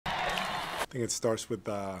think it starts with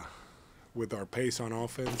our pace on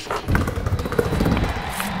offense.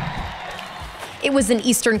 It was an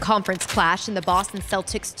Eastern Conference clash, and the Boston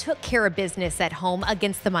Celtics took care of business at home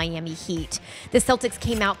against the Miami Heat. The Celtics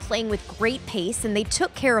came out playing with great pace, and they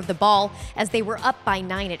took care of the ball as they were up by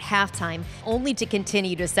 9 at halftime, only to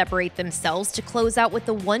continue to separate themselves to close out with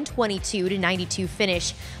a 122-92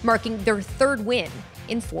 finish, marking their third win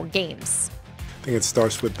in 4 games. I think it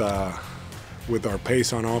starts with our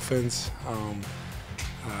pace on offense.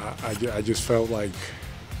 I just felt like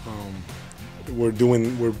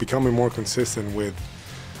we're becoming more consistent with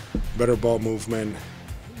better ball movement,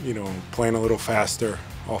 playing a little faster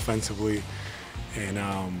offensively,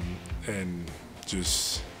 and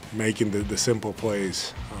just making the simple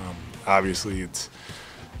plays. Obviously, it's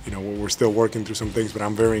we're still working through some things, but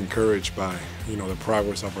I'm very encouraged by the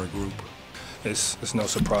progress of our group. It's no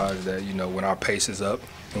surprise that when our pace is up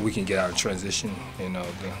and we can get out of transition,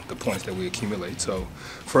 the points that we accumulate. So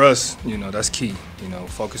for us, that's key.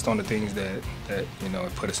 Focused on the things that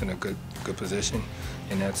put us in a good position,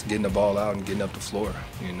 and that's getting the ball out and getting up the floor,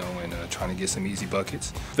 and trying to get some easy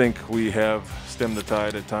buckets. I think we have stemmed the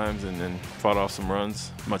tide at times and fought off some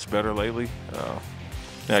runs much better lately.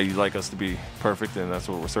 Now you'd like us to be perfect, and that's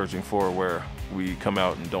what we're searching for, where we come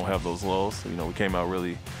out and don't have those lulls. We came out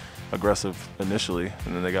really aggressive initially,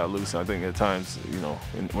 and then they got loose. I think at times,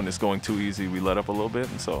 when it's going too easy, we let up a little bit,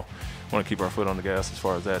 and so want to keep our foot on the gas as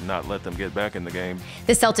far as that, and not let them get back in the game.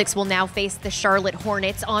 The Celtics will now face the Charlotte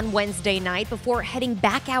Hornets on Wednesday night before heading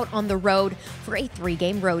back out on the road for a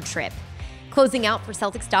 3-game road trip. Closing out for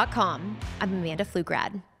Celtics.com, I'm Amanda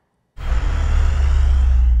Pflugrad.